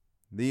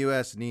The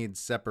U.S. needs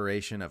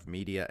separation of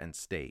media and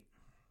state.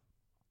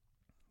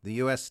 The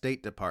U.S.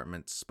 State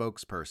Department's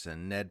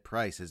spokesperson, Ned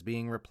Price, is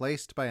being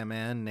replaced by a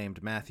man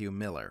named Matthew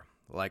Miller.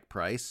 Like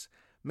Price,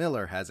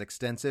 Miller has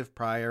extensive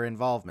prior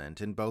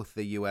involvement in both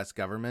the U.S.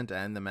 government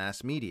and the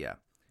mass media.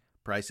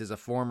 Price is a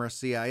former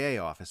CIA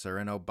officer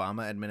and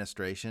Obama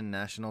administration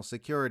National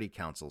Security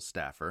Council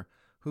staffer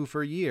who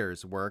for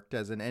years worked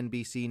as an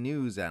NBC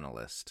News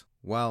analyst,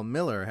 while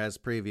Miller has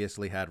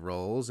previously had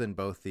roles in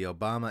both the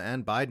Obama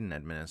and Biden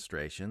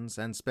administrations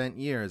and spent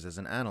years as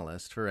an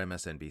analyst for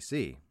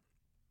MSNBC.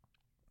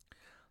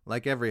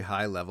 Like every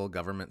high-level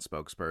government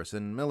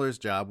spokesperson, Miller's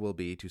job will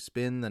be to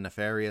spin the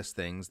nefarious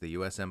things the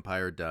U.S.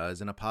 empire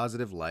does in a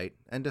positive light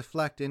and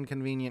deflect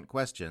inconvenient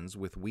questions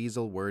with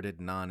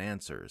weasel-worded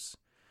non-answers,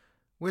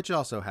 which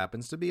also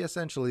happens to be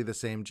essentially the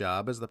same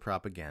job as the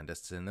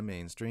propagandists in the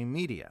mainstream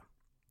media.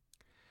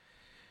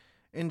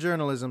 In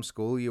journalism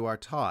school, you are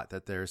taught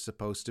that there is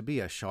supposed to be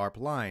a sharp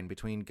line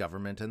between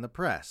government and the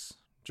press.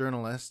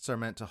 Journalists are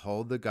meant to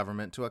hold the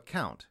government to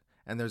account,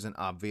 and there's an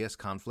obvious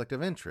conflict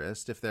of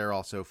interest if they're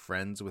also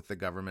friends with the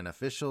government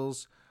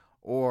officials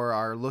or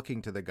are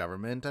looking to the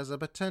government as a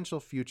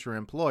potential future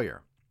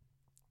employer.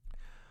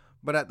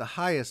 But at the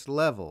highest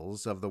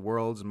levels of the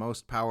world's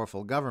most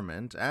powerful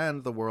government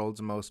and the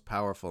world's most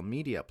powerful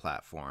media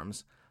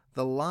platforms,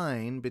 the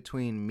line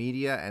between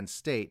media and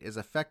state is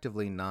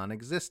effectively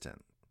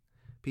non-existent.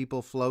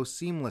 People flow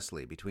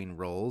seamlessly between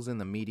roles in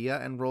the media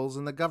and roles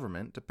in the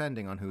government,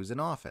 depending on who's in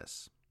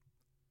office.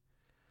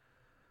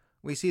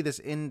 We see this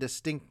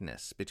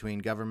indistinctness between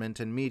government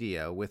and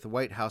media with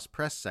White House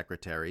press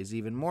secretaries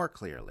even more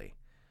clearly.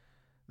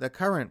 The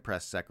current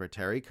press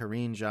secretary,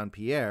 Karine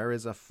Jean-Pierre,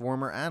 is a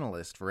former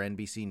analyst for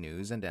NBC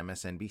News and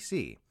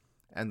MSNBC,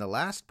 and the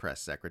last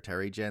press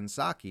secretary, Jen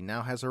Psaki,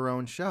 now has her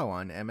own show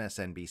on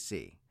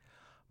MSNBC.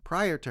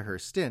 Prior to her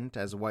stint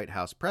as White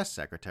House press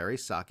secretary,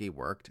 Psaki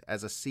worked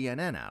as a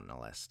CNN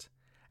analyst,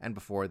 and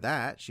before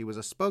that, she was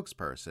a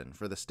spokesperson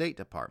for the State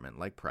Department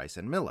like Price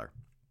and Miller.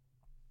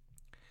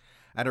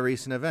 At a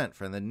recent event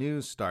for the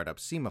news startup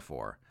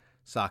Semaphore,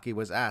 Psaki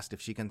was asked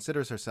if she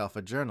considers herself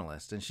a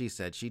journalist, and she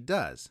said she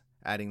does,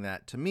 adding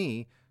that, "To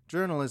me,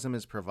 journalism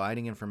is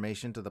providing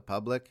information to the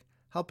public,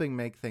 helping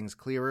make things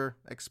clearer,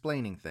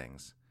 explaining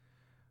things."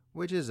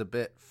 Which is a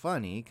bit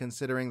funny,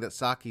 considering that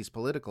Psaki's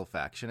political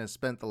faction has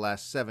spent the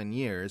last 7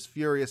 years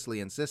furiously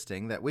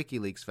insisting that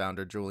WikiLeaks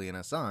founder Julian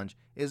Assange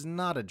is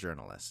not a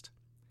journalist.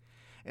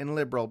 In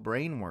liberal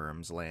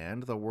brainworms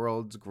land, the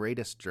world's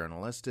greatest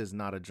journalist is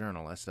not a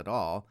journalist at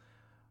all,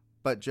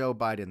 but Joe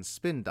Biden's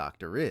spin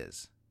doctor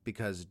is,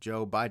 because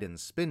Joe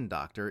Biden's spin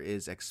doctor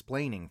is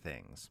explaining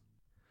things.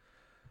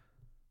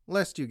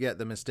 Lest you get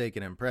the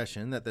mistaken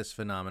impression that this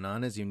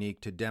phenomenon is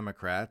unique to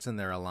Democrats and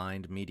their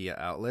aligned media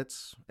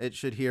outlets, it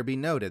should here be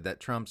noted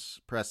that Trump's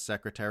press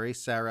secretary,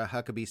 Sarah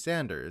Huckabee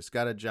Sanders,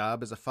 got a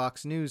job as a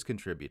Fox News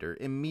contributor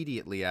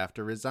immediately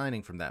after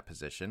resigning from that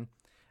position,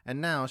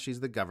 and now she's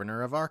the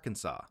governor of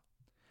Arkansas.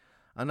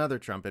 Another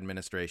Trump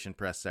administration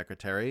press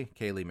secretary,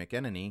 Kayleigh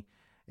McEnany,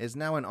 is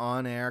now an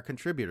on-air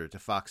contributor to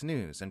Fox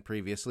News and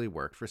previously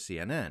worked for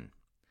CNN.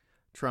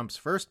 Trump's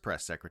first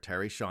press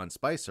secretary, Sean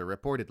Spicer,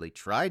 reportedly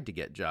tried to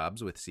get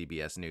jobs with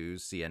CBS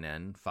News,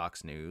 CNN,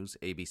 Fox News,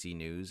 ABC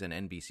News, and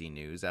NBC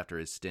News after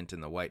his stint in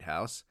the White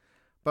House,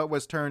 but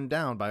was turned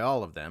down by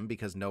all of them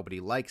because nobody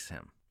likes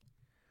him.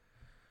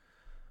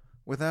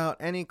 Without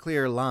any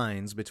clear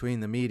lines between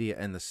the media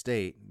and the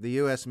state, the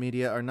U.S.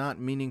 media are not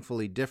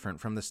meaningfully different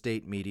from the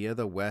state media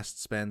the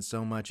West spends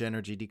so much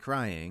energy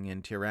decrying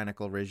in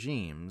tyrannical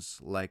regimes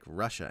like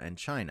Russia and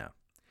China.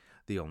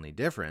 The only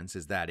difference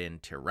is that in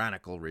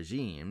tyrannical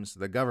regimes,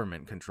 the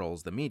government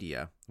controls the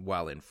media,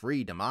 while in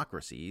free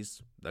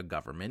democracies, the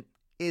government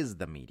is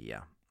the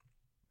media.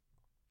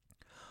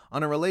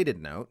 On a related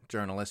note,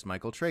 journalist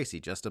Michael Tracy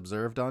just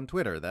observed on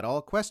Twitter that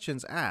all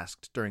questions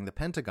asked during the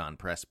Pentagon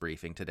press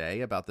briefing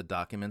today about the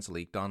documents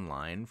leaked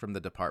online from the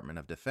Department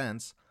of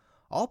Defense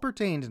all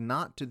pertained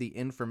not to the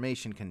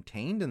information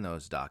contained in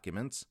those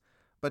documents,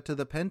 but to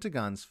the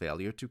Pentagon's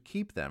failure to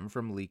keep them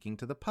from leaking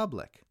to the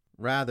public.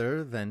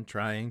 Rather than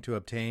trying to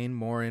obtain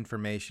more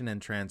information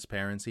and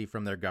transparency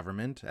from their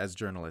government, as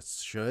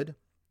journalists should,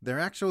 they're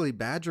actually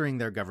badgering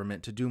their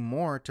government to do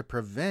more to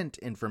prevent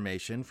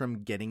information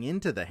from getting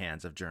into the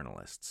hands of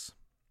journalists.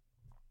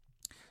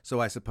 So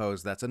I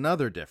suppose that's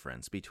another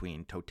difference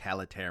between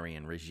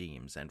totalitarian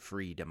regimes and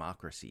free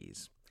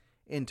democracies.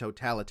 In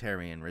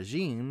totalitarian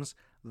regimes,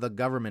 the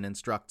government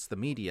instructs the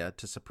media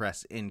to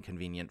suppress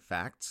inconvenient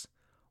facts,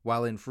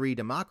 while in free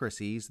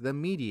democracies, the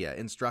media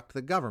instruct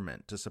the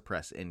government to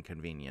suppress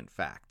inconvenient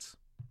facts.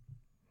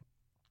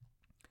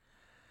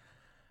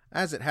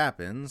 As it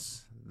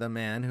happens, the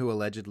man who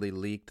allegedly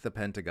leaked the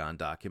Pentagon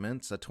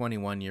documents, a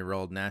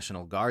 21-year-old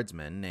National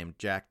Guardsman named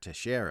Jack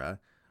Teixeira,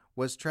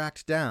 was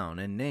tracked down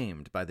and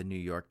named by the New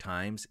York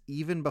Times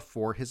even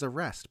before his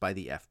arrest by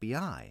the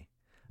FBI.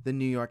 The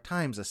New York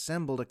Times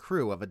assembled a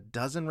crew of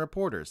 12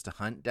 reporters to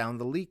hunt down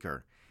the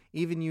leaker,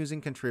 even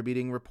using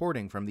contributing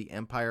reporting from the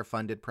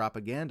Empire-funded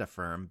propaganda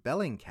firm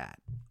Bellingcat.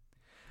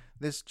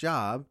 This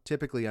job,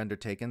 typically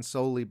undertaken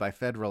solely by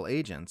federal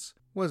agents,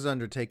 was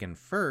undertaken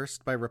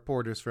first by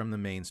reporters from the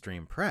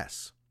mainstream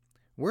press.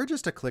 We're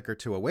just a click or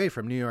two away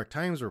from New York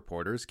Times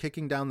reporters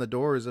kicking down the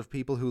doors of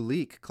people who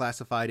leak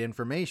classified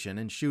information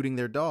and shooting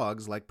their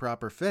dogs like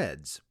proper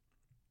feds.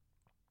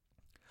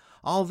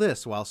 All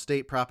this while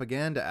state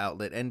propaganda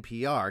outlet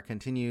NPR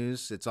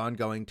continues its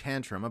ongoing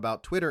tantrum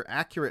about Twitter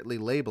accurately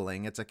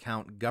labeling its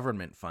account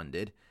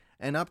government-funded,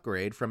 an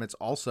upgrade from its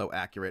also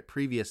accurate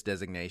previous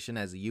designation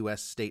as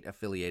U.S.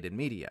 state-affiliated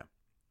media.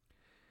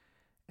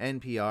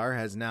 NPR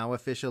has now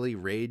officially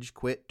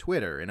rage-quit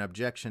Twitter in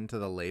objection to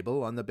the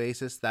label on the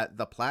basis that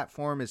the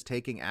platform is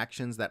taking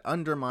actions that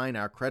undermine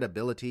our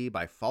credibility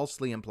by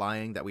falsely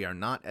implying that we are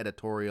not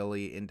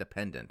editorially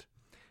independent,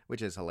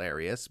 which is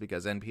hilarious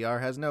because NPR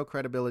has no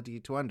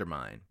credibility to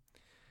undermine.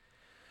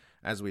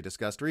 As we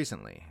discussed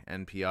recently,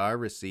 NPR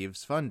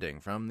receives funding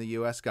from the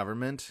U.S.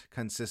 government,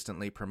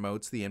 consistently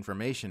promotes the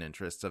information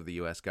interests of the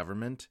U.S.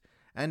 government,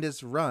 and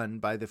is run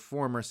by the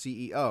former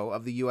CEO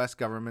of the U.S.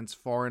 government's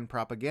foreign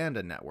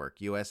propaganda network,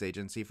 U.S.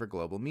 Agency for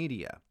Global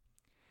Media.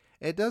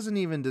 It doesn't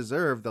even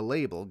deserve the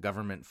label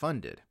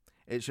government-funded.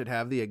 It should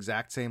have the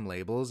exact same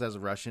labels as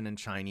Russian and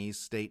Chinese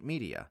state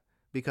media,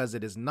 because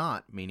it is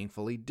not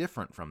meaningfully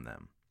different from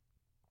them.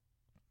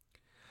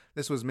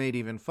 This was made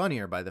even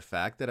funnier by the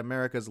fact that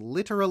America's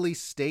literally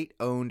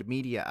state-owned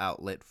media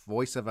outlet,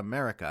 Voice of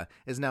America,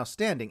 is now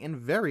standing in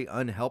very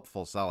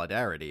unhelpful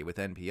solidarity with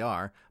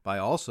NPR by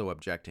also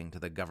objecting to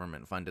the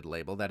government-funded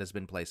label that has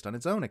been placed on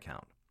its own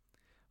account.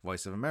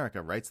 Voice of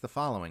America writes the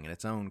following in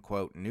its own,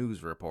 quote,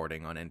 news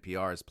reporting on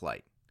NPR's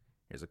plight.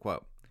 Here's a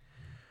quote.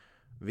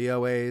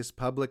 VOA's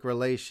Public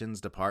Relations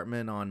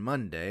Department on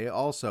Monday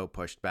also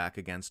pushed back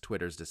against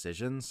Twitter's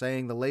decision,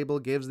 saying the label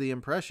gives the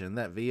impression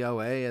that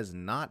VOA is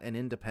not an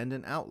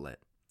independent outlet.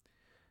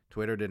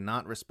 Twitter did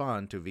not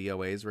respond to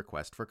VOA's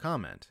request for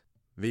comment.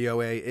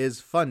 VOA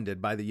is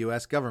funded by the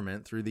U.S.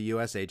 government through the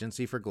U.S.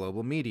 Agency for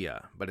Global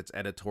Media, but its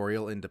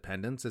editorial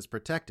independence is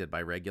protected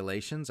by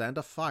regulations and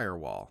a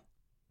firewall.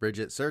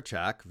 Bridget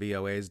Surchak,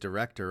 VOA's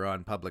director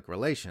on public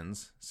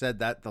relations, said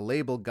that the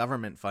label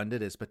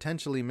government-funded is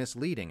potentially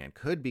misleading and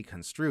could be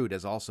construed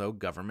as also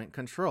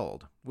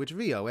government-controlled, which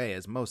VOA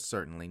is most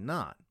certainly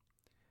not.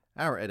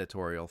 Our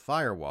editorial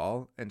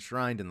firewall,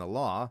 enshrined in the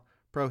law,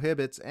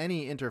 prohibits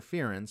any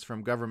interference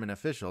from government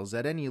officials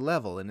at any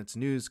level in its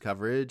news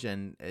coverage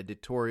and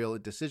editorial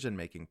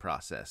decision-making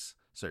process,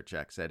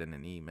 Surchak said in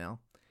an email.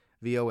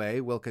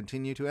 VOA will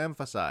continue to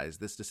emphasize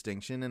this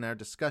distinction in our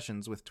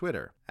discussions with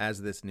Twitter,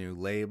 as this new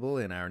label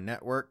in our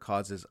network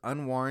causes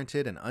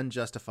unwarranted and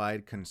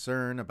unjustified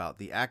concern about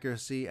the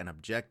accuracy and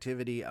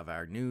objectivity of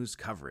our news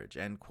coverage,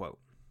 end quote.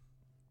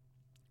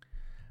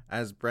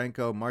 As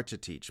Branko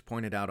Marcetic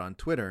pointed out on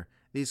Twitter,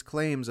 these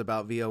claims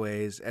about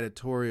VOA's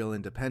editorial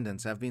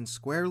independence have been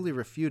squarely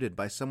refuted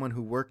by someone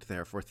who worked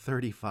there for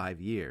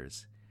 35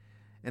 years.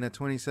 In a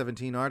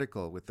 2017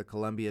 article with the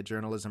Columbia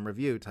Journalism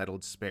Review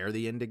titled Spare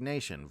the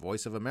Indignation,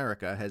 Voice of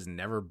America has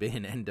never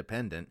been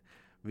independent,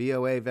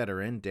 VOA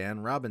veteran Dan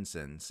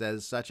Robinson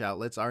says such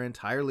outlets are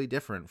entirely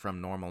different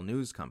from normal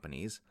news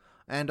companies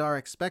and are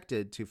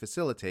expected to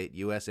facilitate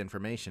U.S.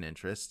 information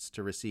interests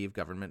to receive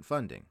government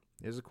funding.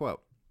 Here's a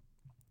quote.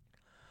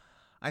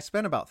 I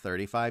spent about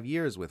 35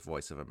 years with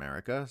Voice of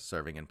America,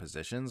 serving in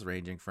positions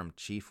ranging from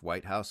chief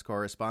White House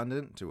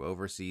correspondent to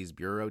overseas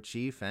bureau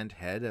chief and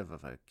head of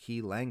a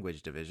key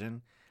language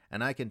division,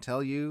 and I can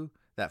tell you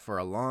that for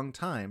a long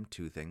time,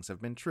 two things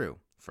have been true.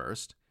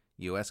 First,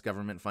 U.S.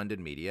 government-funded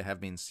media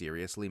have been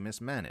seriously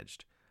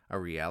mismanaged, a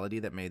reality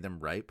that made them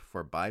ripe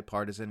for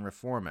bipartisan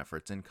reform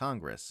efforts in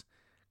Congress,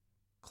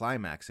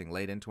 climaxing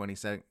late in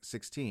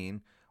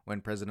 2016 when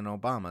President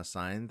Obama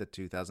signed the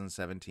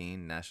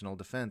 2017 National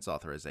Defense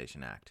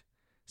Authorization Act.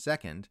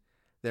 Second,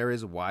 there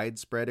is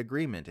widespread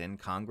agreement in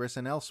Congress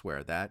and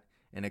elsewhere that,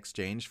 in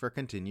exchange for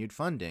continued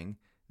funding,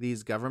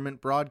 these government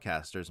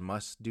broadcasters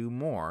must do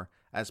more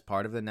as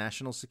part of the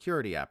national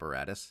security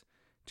apparatus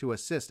to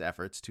assist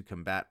efforts to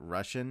combat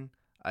Russian,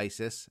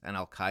 ISIS, and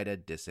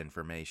al-Qaeda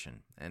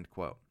disinformation, end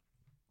quote.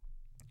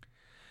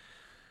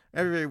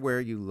 Everywhere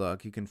you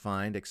look, you can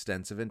find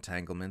extensive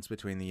entanglements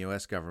between the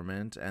U.S.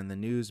 government and the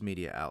news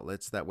media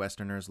outlets that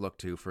Westerners look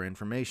to for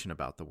information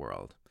about the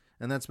world.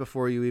 And that's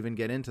before you even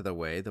get into the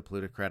way the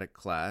plutocratic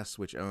class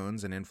which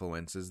owns and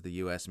influences the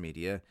U.S.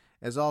 media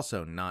is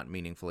also not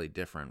meaningfully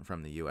different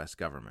from the U.S.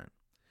 government.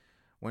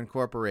 When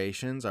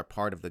corporations are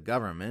part of the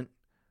government,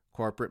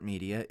 corporate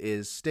media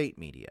is state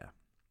media.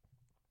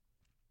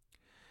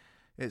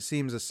 It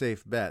seems a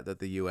safe bet that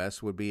the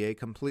U.S. would be a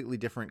completely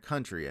different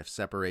country if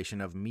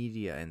separation of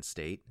media and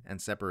state and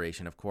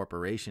separation of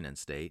corporation and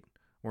state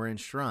were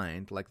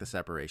enshrined like the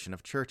separation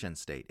of church and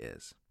state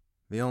is.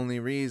 The only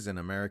reason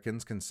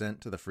Americans consent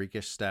to the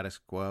freakish status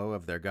quo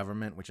of their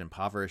government which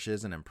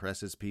impoverishes and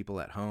oppresses people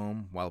at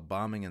home while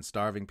bombing and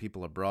starving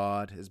people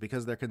abroad is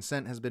because their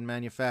consent has been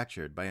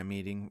manufactured by a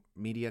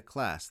media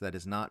class that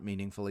is not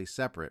meaningfully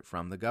separate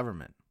from the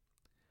government.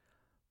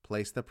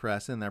 Place the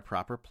press in their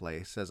proper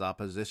place as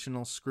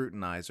oppositional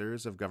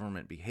scrutinizers of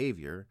government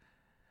behavior,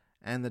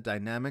 and the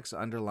dynamics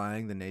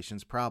underlying the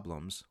nation's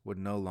problems would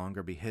no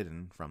longer be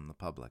hidden from the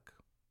public.